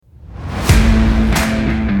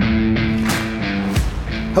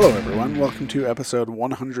Hello, everyone. Welcome to episode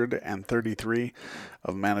 133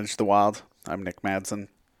 of Manage the Wild. I'm Nick Madsen.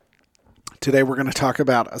 Today, we're going to talk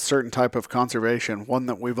about a certain type of conservation, one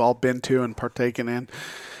that we've all been to and partaken in,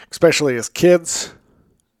 especially as kids,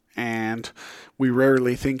 and we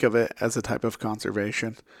rarely think of it as a type of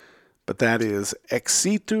conservation, but that is ex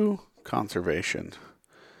situ conservation.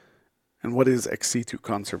 And what is ex situ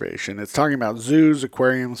conservation? It's talking about zoos,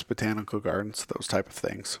 aquariums, botanical gardens, those type of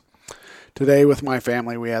things. Today with my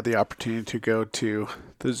family, we had the opportunity to go to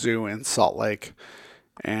the zoo in Salt Lake.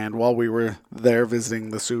 And while we were there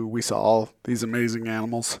visiting the zoo, we saw all these amazing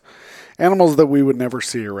animals that we would never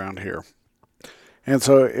see around here. And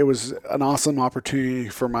so it was an awesome opportunity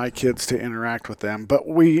for my kids to interact with them. But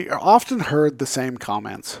we often heard the same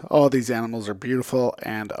comments. Oh, these animals are beautiful,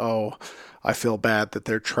 and oh, I feel bad that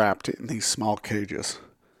they're trapped in these small cages.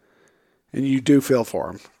 And you do feel for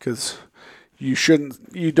them, because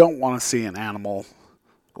you don't want to see an animal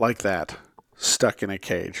like that stuck in a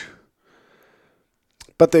cage.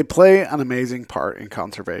 But they play an amazing part in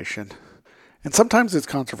conservation. And sometimes it's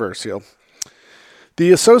controversial.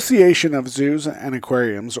 The Association of Zoos and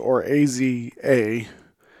Aquariums, or AZA,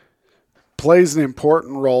 plays an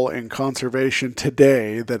important role in conservation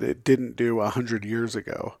today that it didn't do 100 years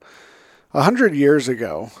ago. 100 years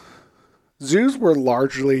ago, zoos were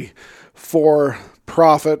largely for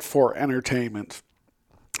profit, for entertainment.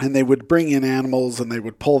 And they would bring in animals and they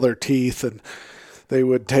would pull their teeth and they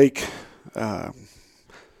would take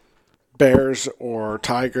bears or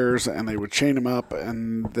tigers and they would chain them up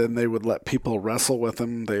and then they would let people wrestle with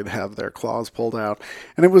them. They'd have their claws pulled out.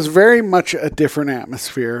 And it was very much a different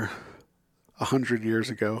atmosphere 100 years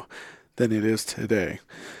ago than it is today.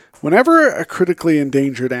 Whenever a critically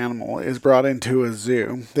endangered animal is brought into a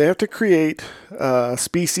zoo, they have to create a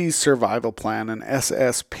species survival plan, an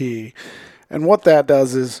SSP. And what that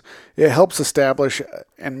does is it helps establish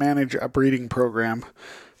and manage a breeding program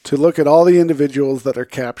to look at all the individuals that are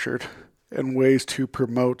captured and ways to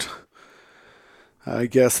promote,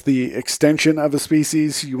 the extension of a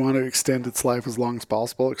species. You want to extend its life as long as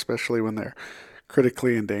possible, especially when they're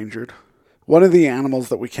critically endangered. One of the animals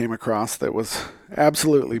that we came across that was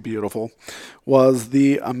absolutely beautiful was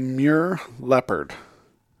the Amur leopard.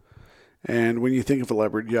 And when you think of a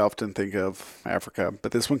leopard, you often think of Africa,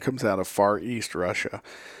 but this one comes out of Far East Russia.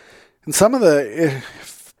 And some of the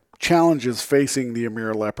challenges facing the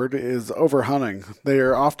Amur leopard is overhunting. They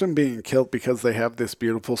are often being killed because they have this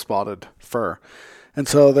beautiful spotted fur. And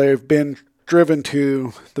so they've been driven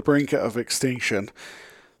to the brink of extinction.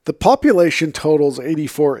 The population totals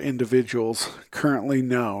 84 individuals currently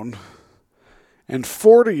known, and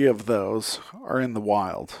 40 of those are in the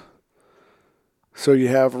wild. So you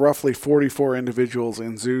have roughly 44 individuals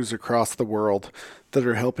in zoos across the world that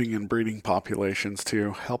are helping in breeding populations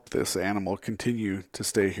to help this animal continue to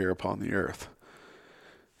stay here upon the earth.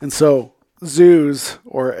 And so zoos,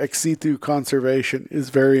 or ex situ conservation, is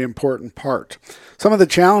a very important part. Some of the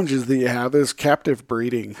challenges that you have is captive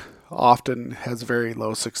breeding often has very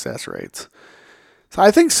low success rates. So I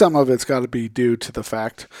think some of it's got to be due to the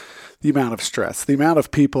fact, the amount of stress, the amount of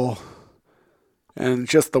people, and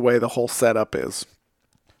just the way the whole setup is.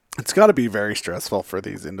 It's got to be very stressful for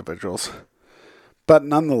these individuals. But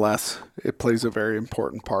nonetheless, it plays a very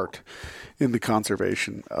important part in the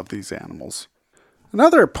conservation of these animals.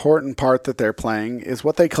 Another important part that they're playing is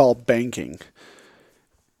what they call banking.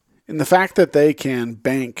 In the fact that they can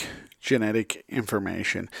bank genetic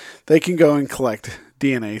information. They can go and collect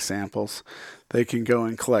DNA samples. They can go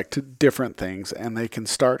and collect different things, and they can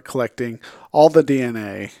start collecting all the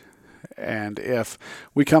DNA. And if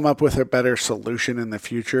we come up with a better solution in the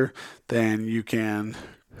future, then you can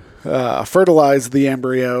fertilize the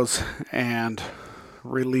embryos and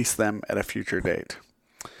release them at a future date.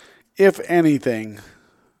 If anything,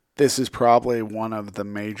 this is probably one of the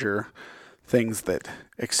major things that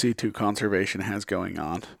ex situ conservation has going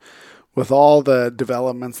on. With all the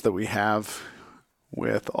developments that we have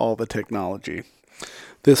with all the technology,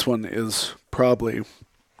 this one is probably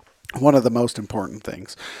one of the most important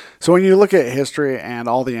things. So when you look at history and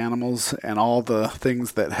all the animals and all the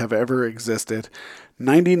things that have ever existed,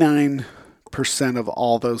 99% of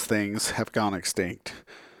all those things have gone extinct.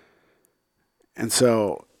 And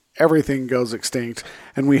so everything goes extinct,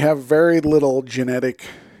 and we have very little genetic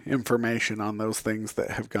information on those things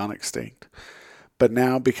that have gone extinct. But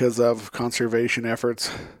now, because of conservation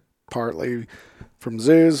efforts, partly from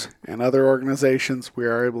zoos and other organizations, we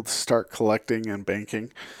are able to start collecting and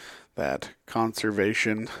banking that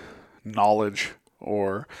conservation knowledge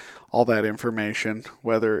or all that information,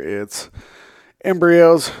 whether it's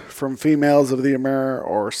embryos from females of the Amur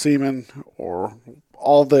or semen or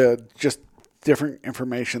all the just different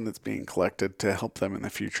information that's being collected to help them in the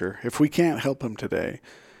future. If we can't help them today,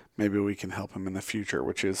 maybe we can help them in the future,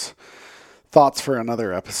 which is thoughts for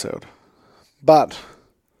another episode. But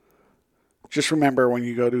just remember, when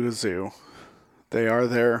you go to a zoo, they are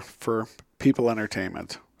there for people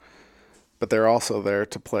entertainment, but they're also there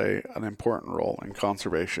to play an important role in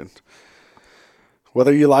conservation.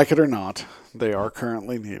 Whether you like it or not, they are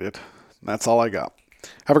currently needed. That's all I got.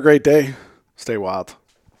 Have a great day. Stay wild.